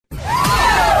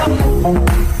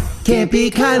Can't be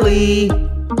Kylie.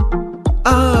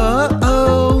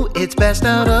 Oh, it's best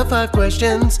out of 5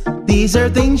 questions. These are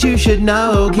things you should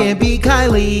know. Can't be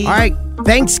Kylie. All right,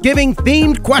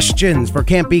 Thanksgiving-themed questions for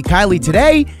Can't Be Kylie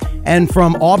today. And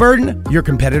from Auburn, your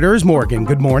competitor is Morgan.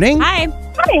 Good morning. Hi.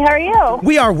 Hi, how are you?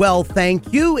 We are well,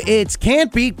 thank you. It's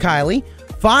Can't Beat Kylie.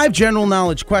 5 general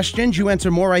knowledge questions. You answer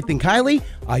more right than Kylie.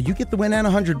 You get the win and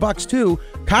 $100 too.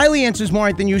 Kylie answers more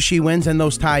right than you. She wins, and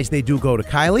those ties, they do go to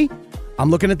Kylie. I'm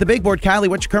looking at the big board. Kylie,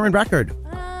 what's your current record?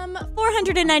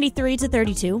 493 to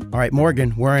 32. All right,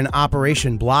 Morgan, we're in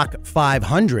Operation Block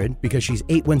 500 because she's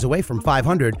 8 wins away from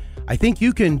 500. I think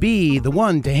you can be the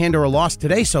one to hand her a loss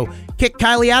today, so kick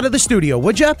Kylie out of the studio,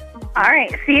 would you? All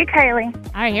right, see you, Kylie.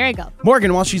 All right, here I go.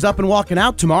 Morgan, while she's up and walking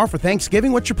out tomorrow for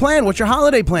Thanksgiving, what's your plan? What's your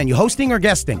holiday plan? You hosting or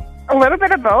guesting? A little bit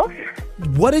of both.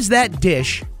 What is that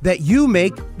dish that you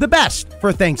make the best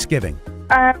for Thanksgiving?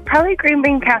 Probably green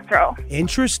bean casserole.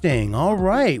 Interesting. All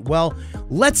right. Well,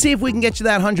 let's see if we can get you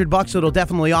that $100. It'll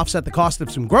definitely offset the cost of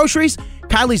some groceries.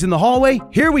 Kylie's in the hallway.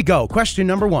 Here we go. Question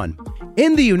number 1.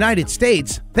 In the United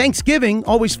States, Thanksgiving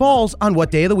always falls on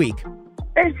what day of the week?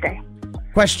 Thursday.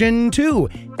 Question 2.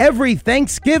 Every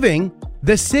Thanksgiving,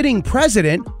 the sitting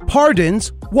president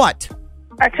pardons what?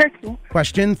 A turkey.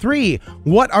 Question 3.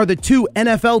 What are the 2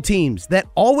 NFL teams that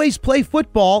always play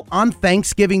football on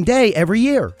Thanksgiving Day every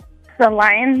year? The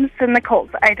Lions and the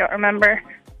Colts. I don't remember.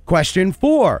 Question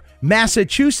 4.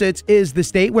 Massachusetts is the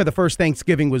state where the first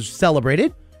Thanksgiving was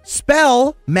celebrated.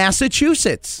 Spell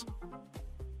Massachusetts.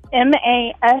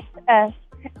 Massachusetts.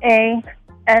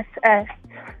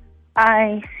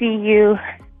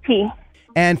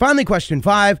 And finally, question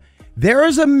 5. There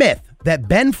is a myth that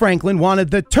Ben Franklin wanted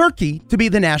the turkey to be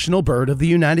the national bird of the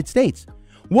United States.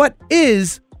 What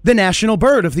is the national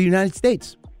bird of the United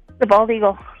States? The bald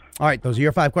eagle. All right, those are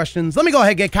your 5 questions. Let me go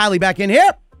ahead and get Kylie back in here.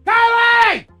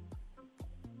 Kylie!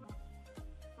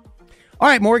 All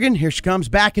right, Morgan, here she comes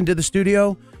back into the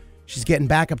studio. She's getting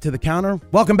back up to the counter.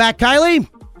 Welcome back, Kylie.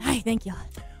 Hi, thank you.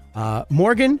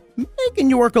 Morgan, making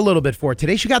you work a little bit for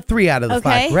today. She got 3 out of the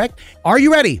 5, correct? Are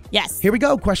you ready? Yes. Here we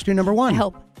go. Question number 1. I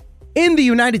hope. In the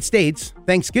United States,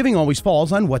 Thanksgiving always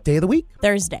falls on what day of the week?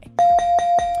 Thursday.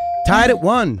 Tied at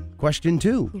 1. Question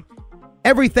 2.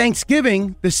 Every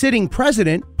Thanksgiving, the sitting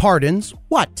president pardons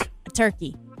what? A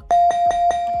turkey.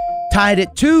 Tied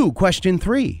at 2. Question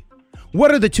 3.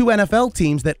 What are the 2 NFL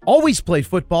teams that always play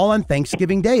football on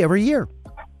Thanksgiving Day every year?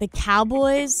 The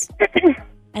Cowboys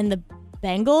and the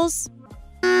Bengals.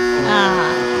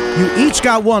 You each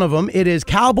got one of them. It is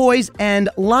Cowboys and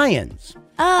Lions.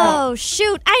 Oh,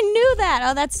 shoot. I knew that.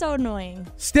 Oh, that's so annoying.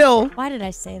 Still. Why did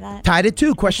I say that? Tied at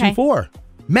 2. Question 4.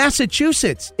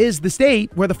 Massachusetts is the state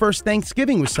where the first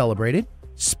Thanksgiving was celebrated.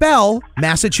 Spell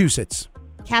Massachusetts.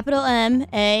 Capital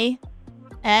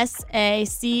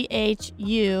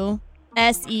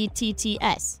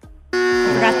MASSACHUSETTS.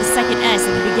 I forgot the second S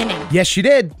at the beginning. Yes, you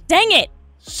did. Dang it.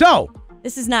 So.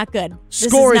 This is not good.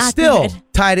 Score is still good.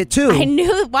 Tied at 2. I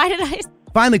knew. Why did I?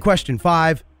 Finally, question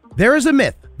 5. There is a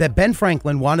myth that Ben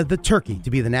Franklin wanted the turkey to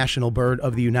be the national bird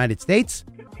of the United States.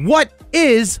 What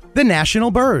is the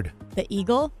national bird? The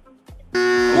eagle?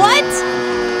 What?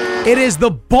 It is the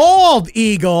bald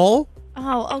eagle.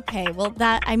 Oh, okay. Well,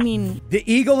 The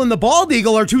eagle and the bald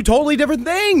eagle are 2 totally different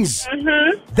things.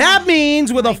 Mm-hmm. That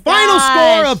means with a final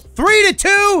score of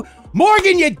 3-2,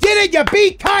 Morgan, you did it. You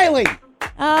beat Kylie.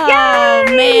 Oh,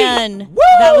 Yay! Man. Woo!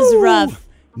 That was rough.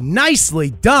 Nicely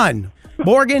done.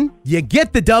 Morgan, you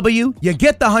get the W, you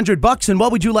get the $100, and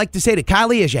what would you like to say to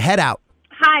Kylie as you head out?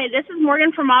 Hi, this is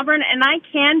Morgan from Auburn, and I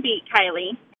can beat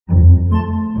Kylie.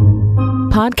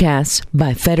 Podcasts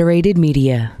by Federated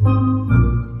Media.